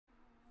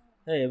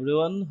Hey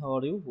everyone, how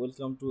are you?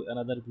 Welcome to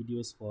another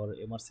videos for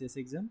MRCS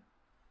exam.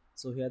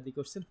 So here the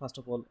question. First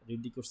of all,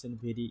 read the question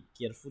very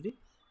carefully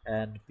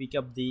and pick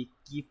up the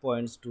key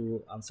points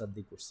to answer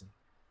the question.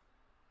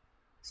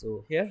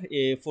 So here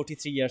a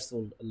 43 years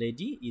old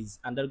lady is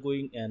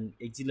undergoing an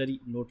axillary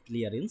node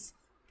clearance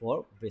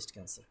for breast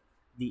cancer.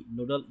 The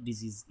nodal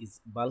disease is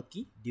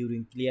bulky.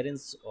 During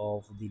clearance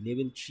of the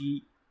level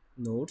 3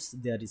 nodes,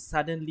 there is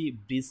suddenly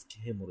brisk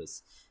hemorrhage.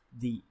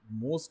 The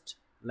most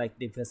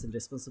likely vessel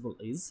responsible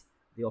is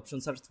the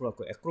options are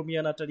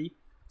thoracoacromial artery,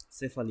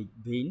 cephalic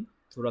vein,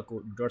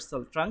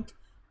 thoracodorsal trunk,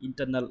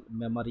 internal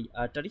mammary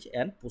artery,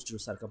 and posterior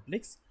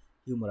circumflex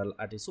humeral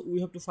artery. So we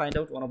have to find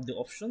out one of the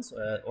options,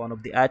 one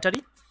of the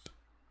artery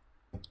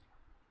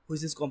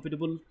which is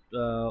compatible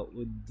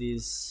with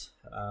this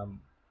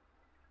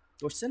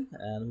question,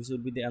 and which will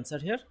be the answer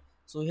here.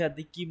 So here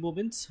the key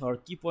moments or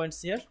key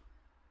points here,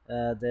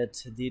 that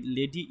the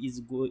lady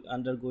is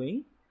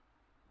undergoing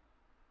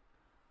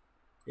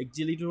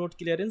axillary node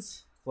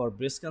clearance for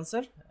breast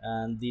cancer,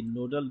 and the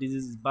nodal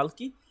disease is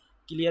bulky.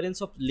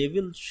 Clearance of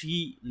level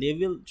 3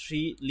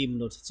 lymph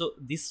nodes. So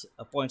this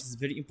point is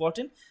very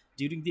important.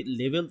 During the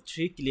level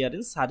 3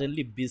 clearance,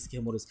 suddenly brisk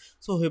hemorrhage.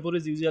 So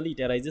hemorrhage usually it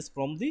arises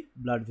from the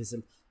blood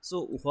vessel.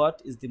 So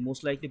what is the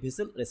most likely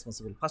vessel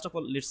responsible? First of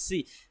all, let's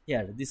see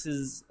here. This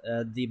is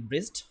the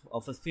breast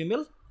of a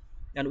female,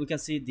 and we can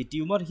see the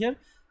tumor here.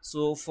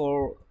 So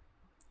for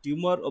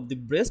tumor of the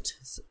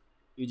breast,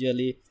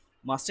 usually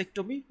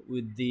mastectomy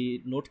with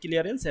the node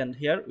clearance, and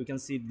here we can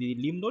see the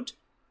lymph node,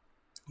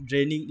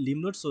 draining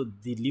lymph node. So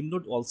the lymph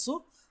node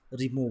also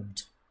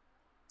removed,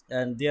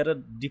 and there are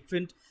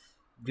different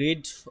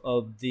grade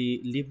of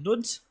the lymph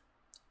nodes,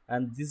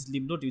 and this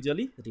lymph node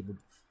usually removed.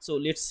 So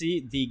let's see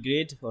the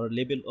grade or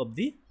level of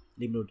the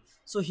lymph node.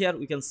 So here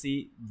we can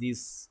see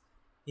this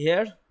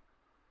here.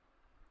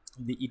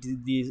 It is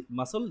the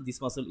muscle.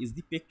 This muscle is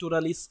the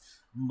pectoralis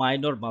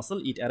minor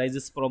muscle. It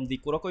arises from the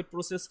coracoid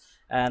process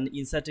and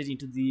inserted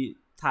into the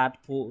third,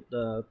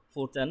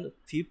 fourth and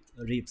fifth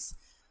ribs.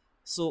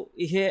 So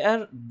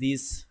here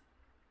this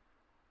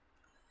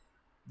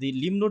the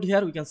lymph node,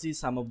 here we can see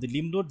some of the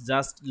lymph node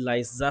just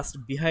lies just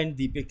behind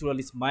the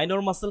pectoralis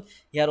minor muscle.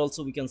 Here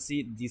also we can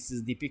see this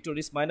is the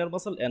pectoralis minor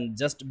muscle, and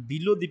just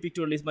below the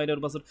pectoralis minor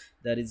muscle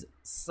there is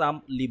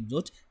some lymph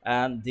node,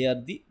 and they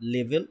are the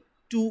level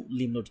 2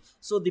 lymph node.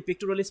 So the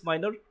pectoralis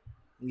minor,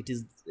 it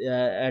is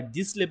at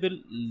this level,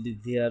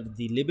 they are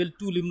the level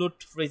 2 lymph node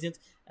present,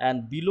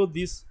 and below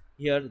this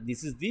here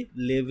this is the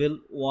level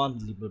 1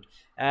 lymph node,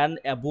 and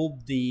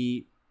above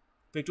the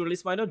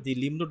pectoralis minor, the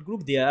lymph node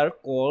group, they are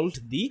called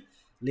the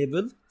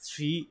level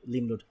 3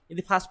 lymph node. In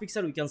the first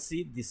picture we can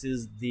see this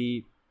is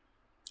the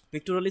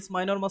pectoralis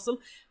minor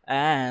muscle,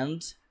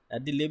 and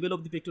at the level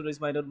of the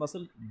pectoralis minor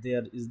muscle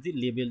there is the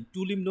level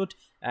 2 lymph node,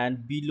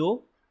 and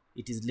below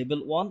it is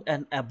level 1,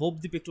 and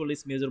above the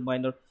pectoralis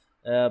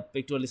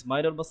pectoralis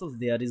minor muscle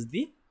there is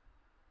the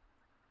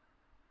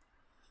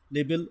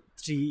level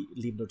 3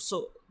 lymph node.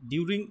 So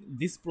during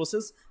this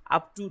process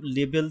up to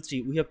level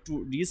 3 we have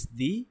to reach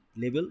the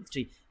level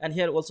 3, and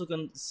here also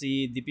can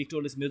see the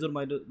pectoralis major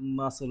minor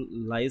muscle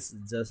lies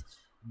just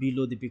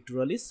below the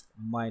pectoralis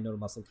minor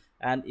muscle,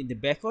 and in the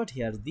backward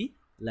here the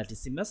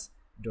latissimus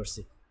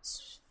dorsi.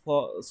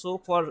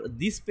 For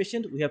this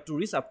patient we have to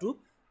reach up to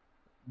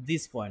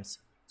these points.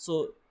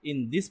 So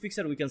in this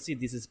picture we can see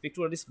this is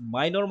pectoralis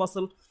minor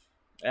muscle,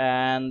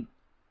 and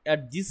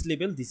at this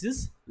level this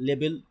is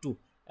level 2,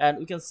 and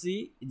we can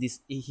see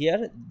this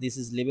here this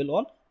is level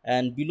 1,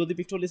 and below the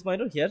pectoralis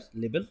minor here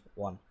level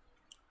 1.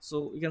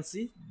 So we can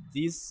see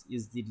this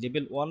is the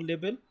level 1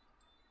 lymph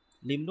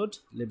node,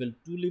 level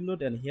 2 lymph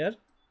node, and here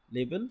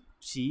level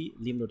 3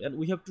 lymph node, and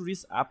we have to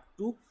reach up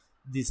to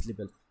this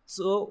level.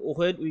 So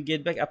when we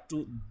get back up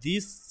to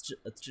this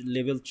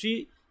level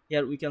 3,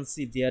 here we can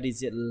see there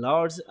is a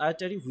large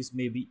artery which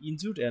may be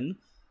injured and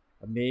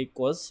may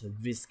cause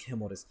brisk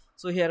hemorrhage.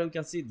 So here we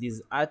can see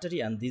this artery,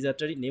 and this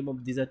artery, name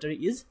of this artery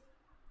is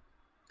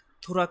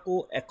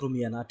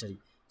thoracoacromial artery.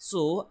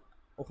 So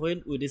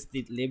when we reach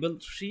the level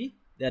 3,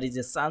 there is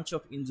a chance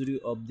of injury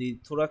of the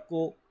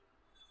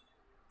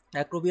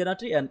thoracoacromial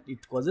artery, and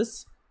it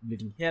causes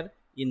bleeding. Here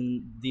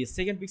in the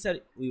second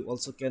picture we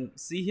also can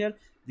see here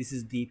this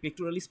is the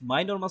pectoralis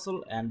minor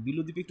muscle, and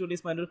below the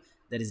pectoralis minor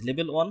there is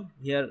level 1,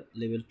 here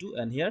level 2,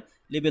 and here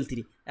level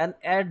 3, and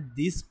at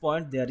this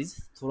point there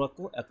is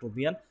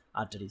thoracoacromial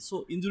artery.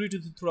 So injury to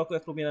the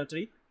thoracoacromial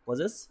artery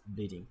causes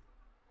bleeding.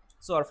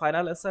 So our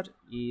final answer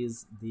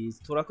is the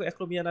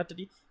thoracoacromial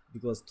artery,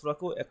 because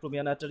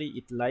thoracoacromial artery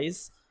it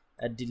lies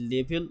at the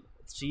level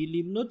 3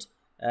 lymph node,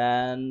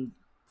 and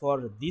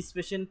for this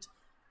patient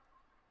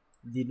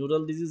the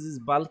nodal disease is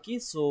bulky.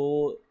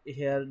 So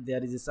here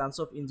there is a chance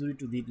of injury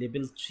to the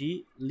level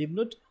 3 lymph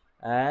node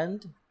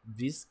and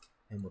brisk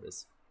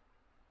hemorrhage.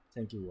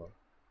 Thank you all.